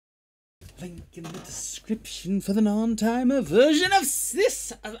link in the description for the non-timer version of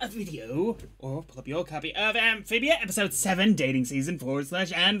this video, or pull up your copy of Amphibia, episode 7, dating season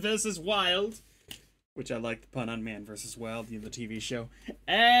 / Anne vs. Wild, which I like the pun on Man vs. Wild, the TV show,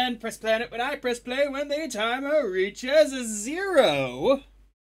 and press play when I press play when the timer reaches 0.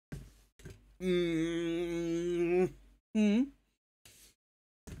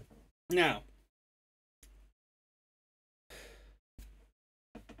 Now,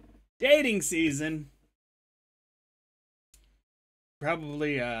 dating season.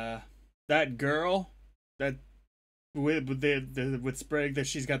 Probably that girl that with Sprig, that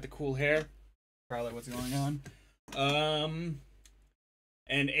she's got the cool hair. Probably what's going on.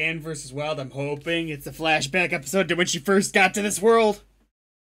 And Anne vs. Wild, I'm hoping it's a flashback episode to when she first got to this world.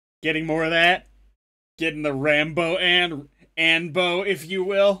 Getting more of that. Getting the Rambo Anbo, if you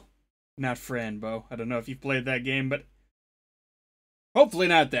will. Not Franbo. I don't know if you've played that game, but hopefully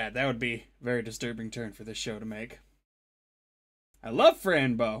not that. That would be a very disturbing turn for this show to make. I love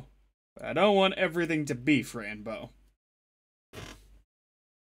Franbo, but I don't want everything to be Franbo.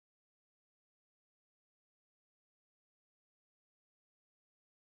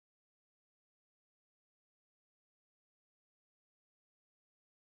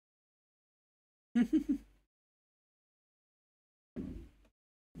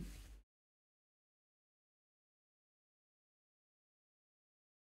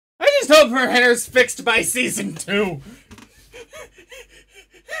 I just hope her hair's fixed by season 2.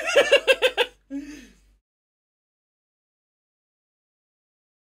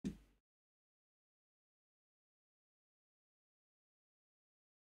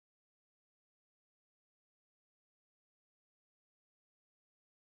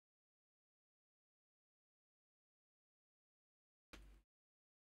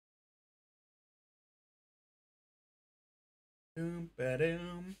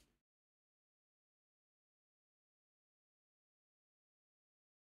 Ba-dum.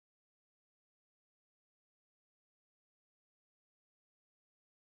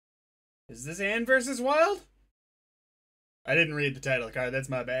 Is this Anne vs. Wild? I didn't read the title card, that's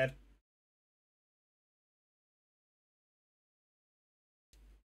my bad.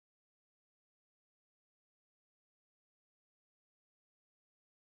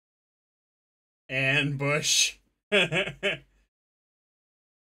 Anne Bush.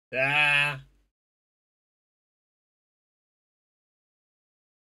 Ah.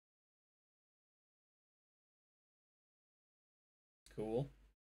 Cool.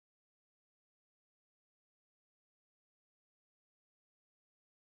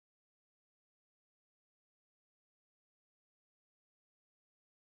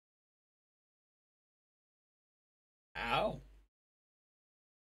 Ow.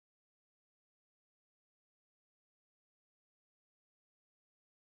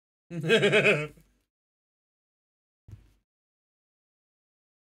 Oh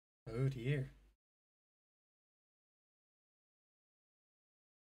dear.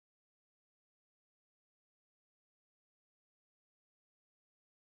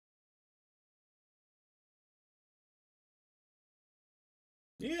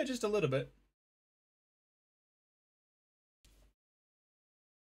 Yeah, just a little bit.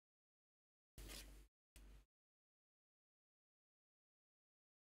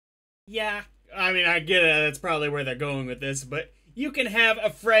 Yeah, I mean, I get it. That's probably where they're going with this, but you can have a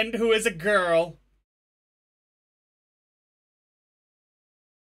friend who is a girl.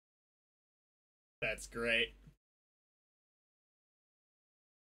 That's great.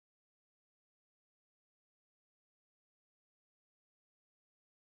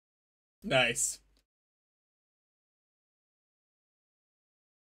 Nice.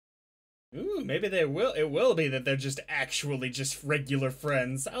 Ooh, maybe they will. It will be that they're just actually just regular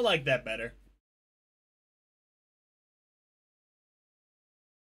friends. I like that better.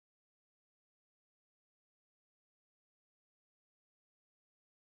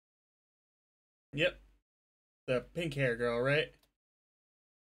 Yep. The pink hair girl, right?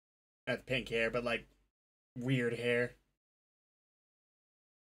 Not pink hair, but like weird hair.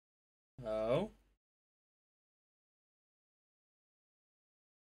 Oh.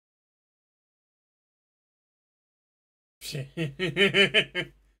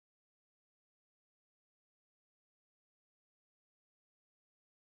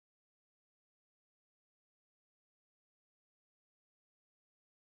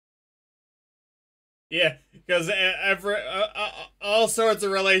 Yeah, because all sorts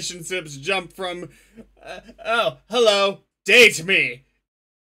of relationships jump from, oh, hello, date me.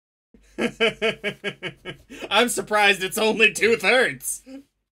 I'm surprised it's only 2/3.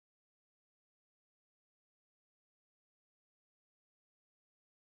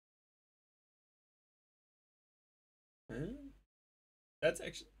 That's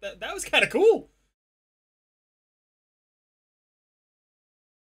actually that was kind of cool.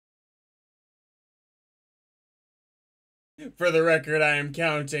 For the record, I am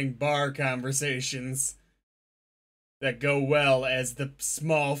counting bar conversations that go well as the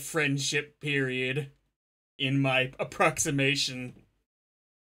small friendship period in my approximation.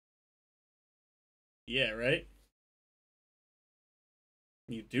 Yeah, right?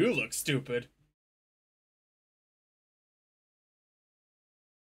 You do look stupid.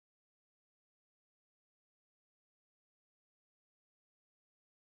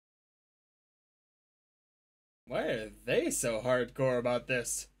 Why are they so hardcore about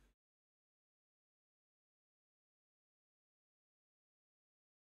this?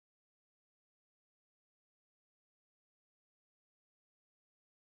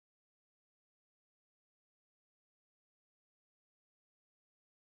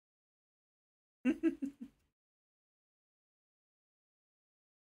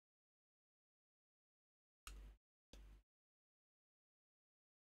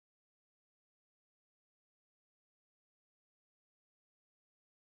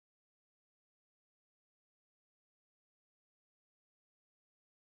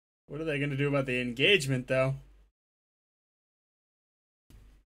 What are they going to do about the engagement, though?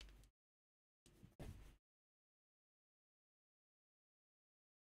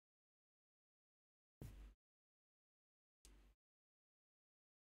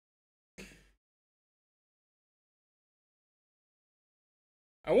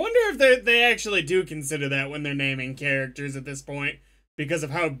 I wonder if they actually do consider that when they're naming characters at this point, because of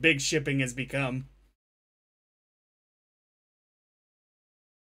how big shipping has become.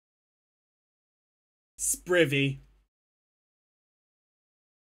 Sprivy.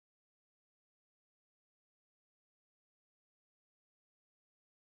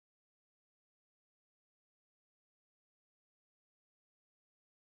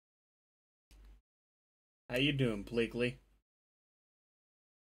 How you doing, Bleakley?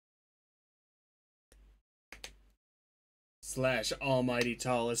 Slash almighty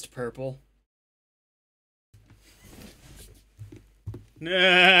tallest purple.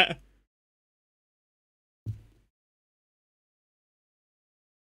 Nah.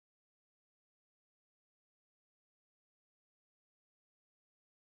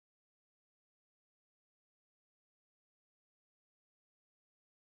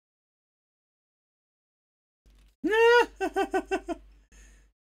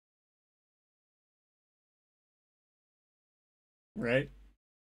 Right?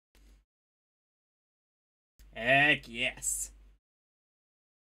 Heck yes.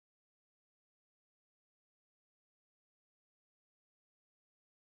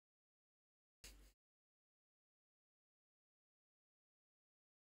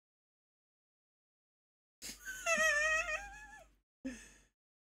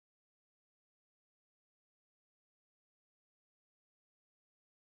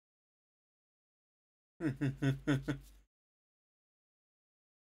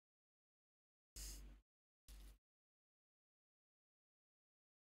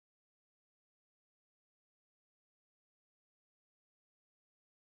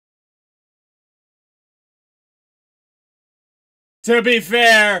 To be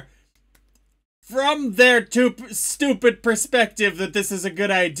fair, from their stupid perspective that this is a good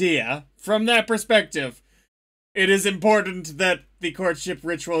idea, from that perspective, it is important that the courtship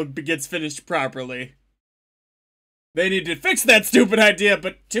ritual gets finished properly. They need to fix that stupid idea,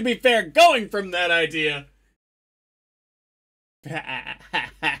 but to be fair, going from that idea.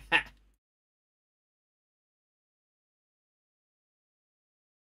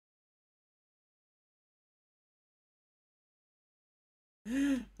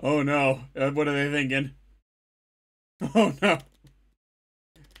 Oh no, what are they thinking? Oh no.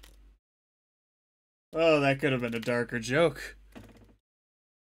 Oh, that could have been a darker joke.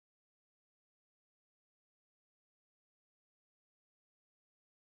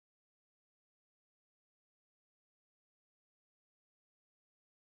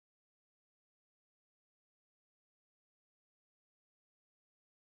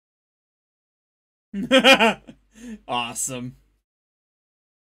 Awesome.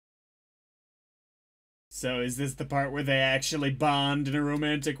 So is this the part where they actually bond in a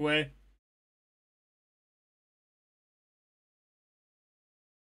romantic way?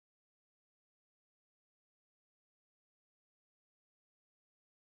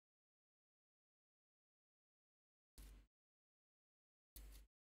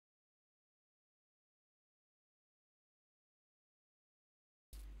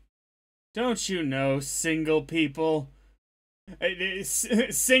 Don't you know, single people?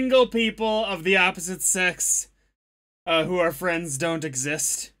 Single people of the opposite sex Who are friends don't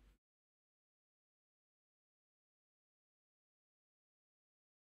exist.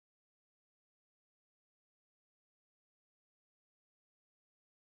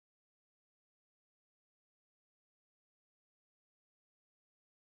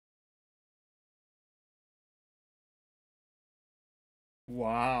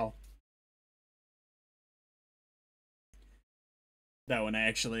 Wow. That one I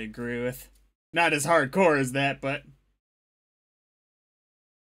actually agree with. Not as hardcore as that, but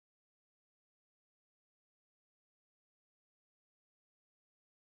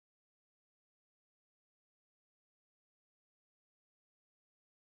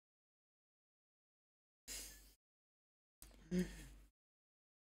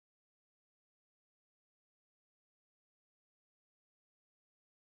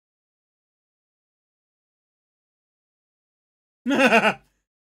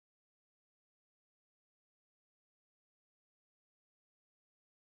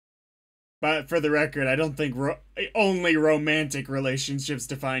but for the record, I don't think only romantic relationships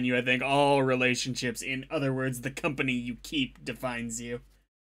define you. I think all relationships, in other words, the company you keep, defines you.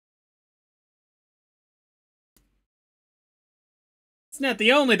 It's not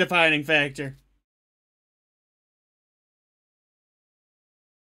the only defining factor.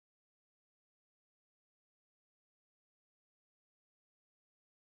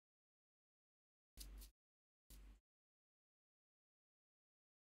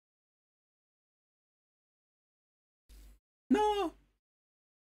 No.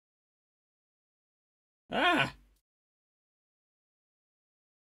 Ah,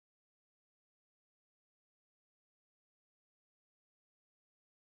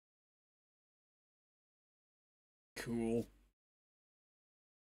 cool.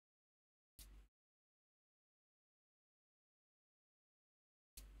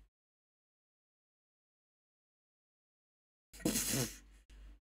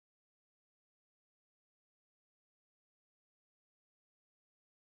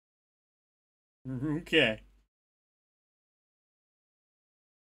 Okay.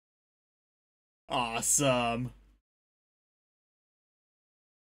 Awesome.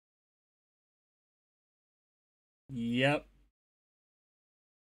 Yep.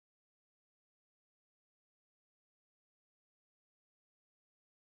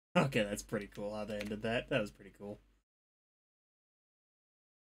 Okay, that's pretty cool how they ended that. That was pretty cool.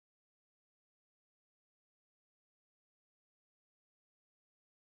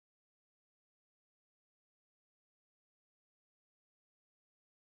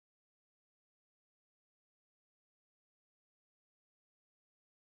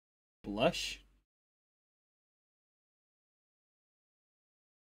 Blush?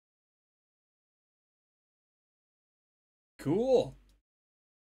 Cool.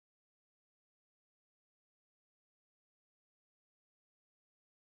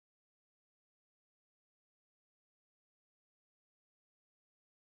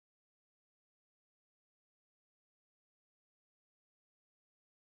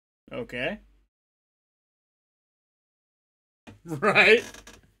 Okay. Right?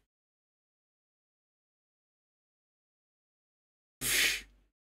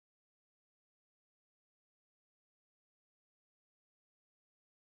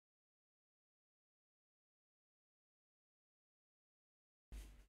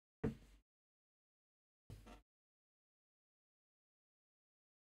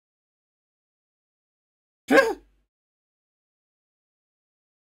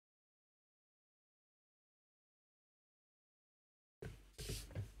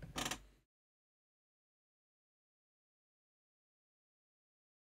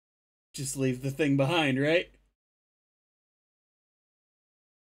 Just leave the thing behind, right?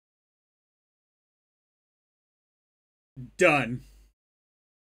 Done.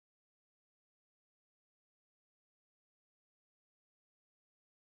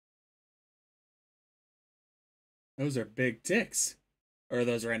 Those are big ticks. Or are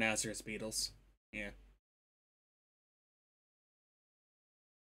those rhinoceros beetles? Yeah.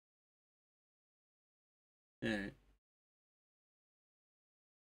 Alright.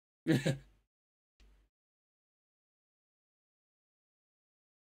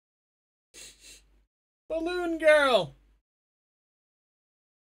 Balloon girl!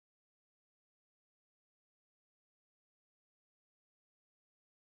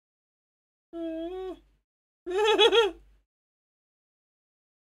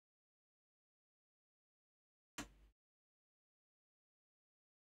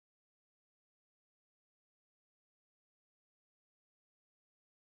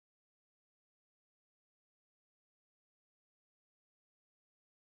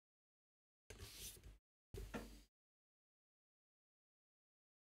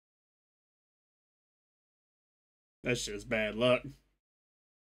 That's just bad luck.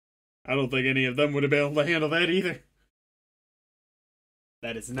 I don't think any of them would have been able to handle that either.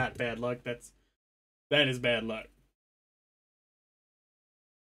 That is not bad luck. That is bad luck.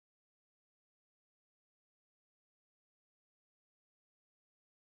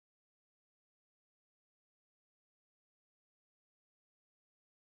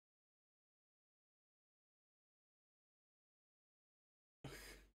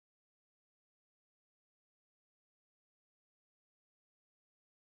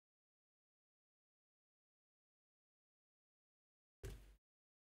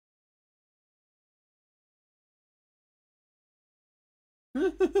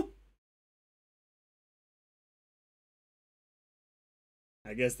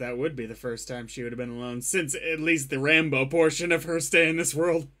 I guess that would be the first time she would have been alone since at least the Rambo portion of her stay in this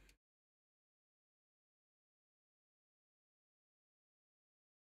world.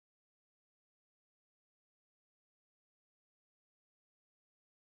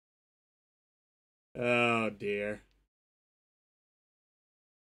 Oh dear.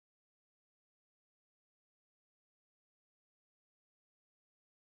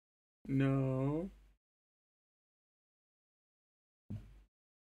 No.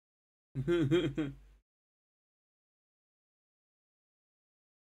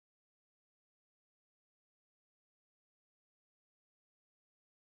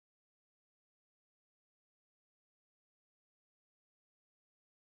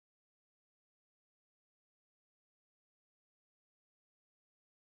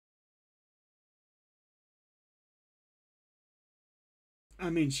 I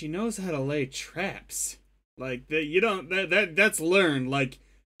mean, she knows how to lay traps. Like that, you don't that's learned. Like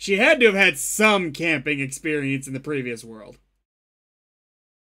she had to have had some camping experience in the previous world.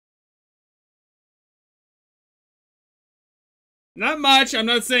 Not much. I'm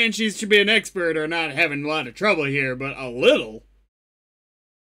not saying she should be an expert or not having a lot of trouble here, but a little.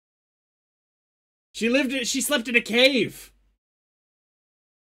 She slept in a cave.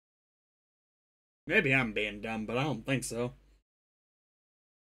 Maybe I'm being dumb, but I don't think so.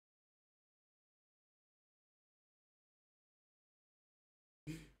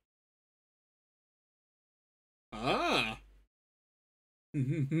 Ah. Oh,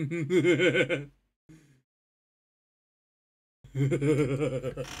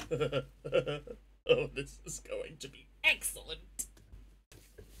 this is going to be excellent.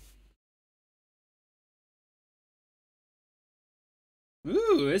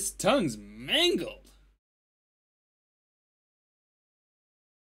 Ooh, his tongue's mangled.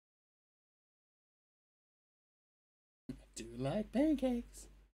 Do you like pancakes?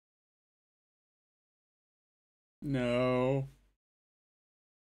 No.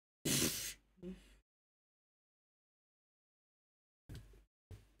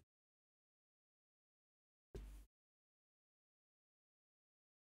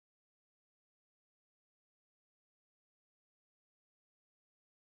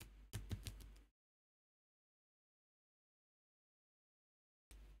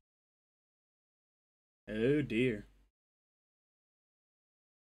 Oh dear.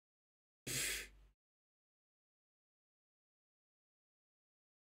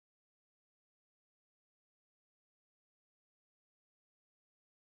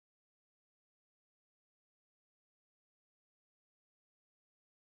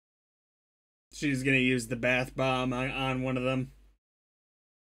 She's gonna use the bath bomb on one of them.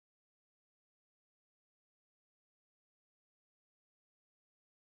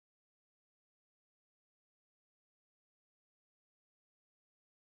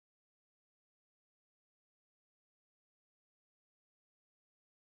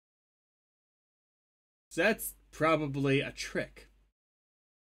 So that's probably a trick.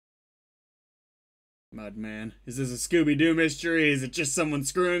 Mudman. Is this a Scooby-Doo mystery? Is it just someone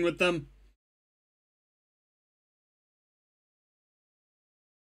screwing with them?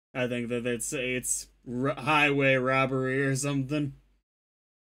 I think that it's highway robbery or something.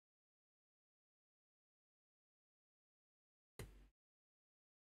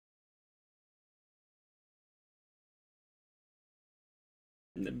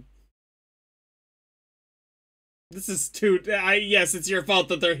 This is too. Yes, it's your fault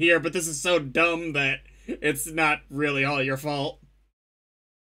that they're here, but this is so dumb that it's not really all your fault.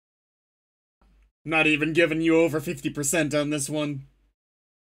 Not even giving you over 50% on this one.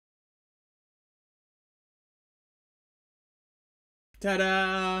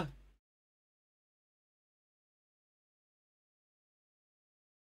 Ta-da!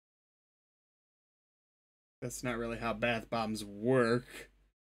 That's not really how bath bombs work.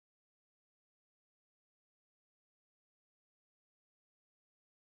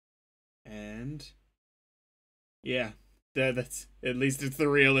 And Yeah, that's at least it's the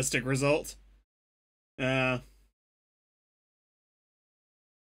realistic result. That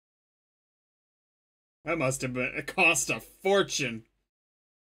must have been it cost a fortune.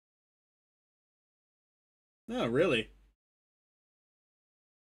 No, really.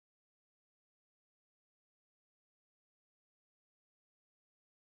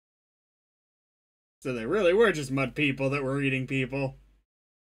 So they really were just mud people that were eating people.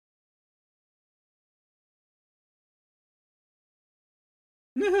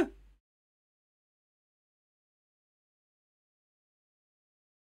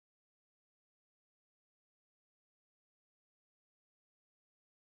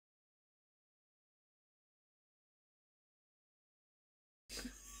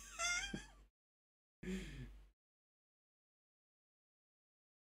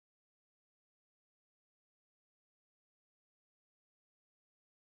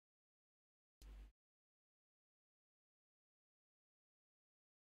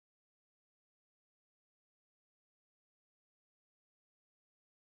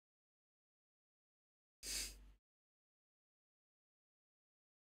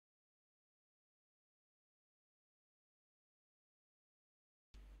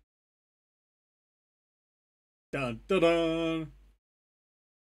 Dun dun dun.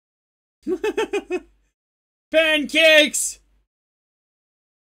 Pancakes.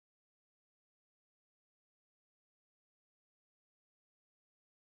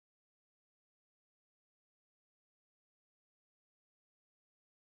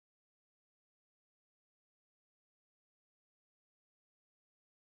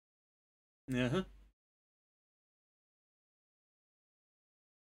 Uh-huh.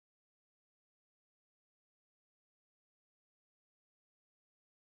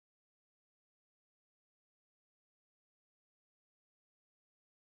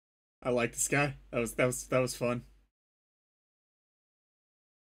 I like this guy. That was fun.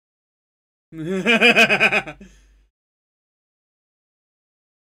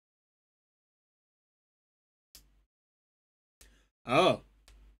 Oh.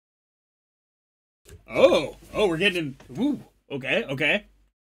 Oh, we're getting ooh. Okay, okay.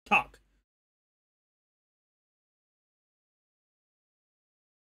 Talk.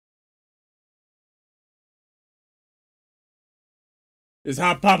 Is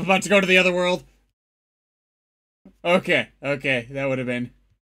Hot Pop about to go to the other world? Okay, okay, that would have been.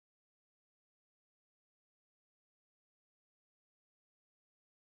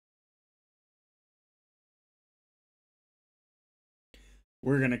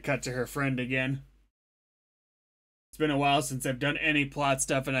 We're gonna cut to her friend again. It's been a while since I've done any plot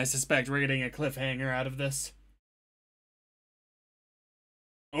stuff, and I suspect we're getting a cliffhanger out of this.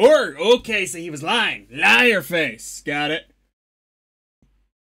 Or, okay, so he was lying. Liar face. Got it.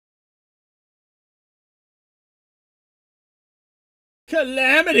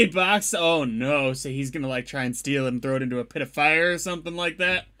 Calamity box. Oh no, so he's gonna like try and steal it and throw it into a pit of fire or something like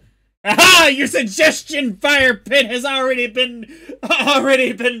that. Aha! Your suggestion fire pit has already been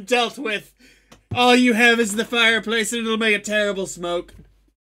dealt with. All you have is the fireplace and it'll make a terrible smoke.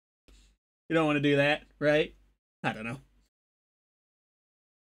 You don't want to do that, right? I don't know.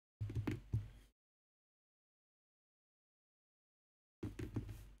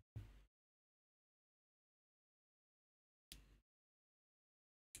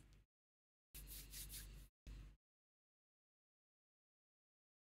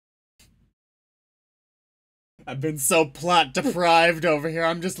 I've been so plot deprived over here.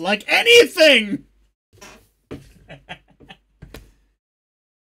 I'm just like, anything!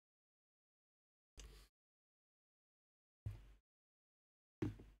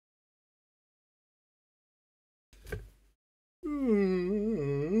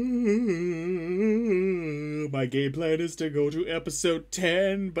 My game plan is to go to episode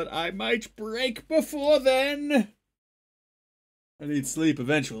 10, but I might break before then. I need sleep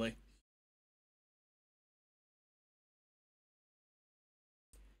eventually.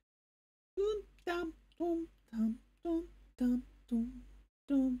 Dum dum dum dum dum dum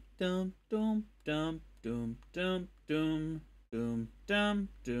dum dum dum dum dum dum dum dum dum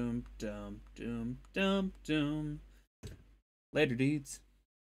dum dum dum dum dum. Later, dudes,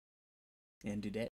 and dudette.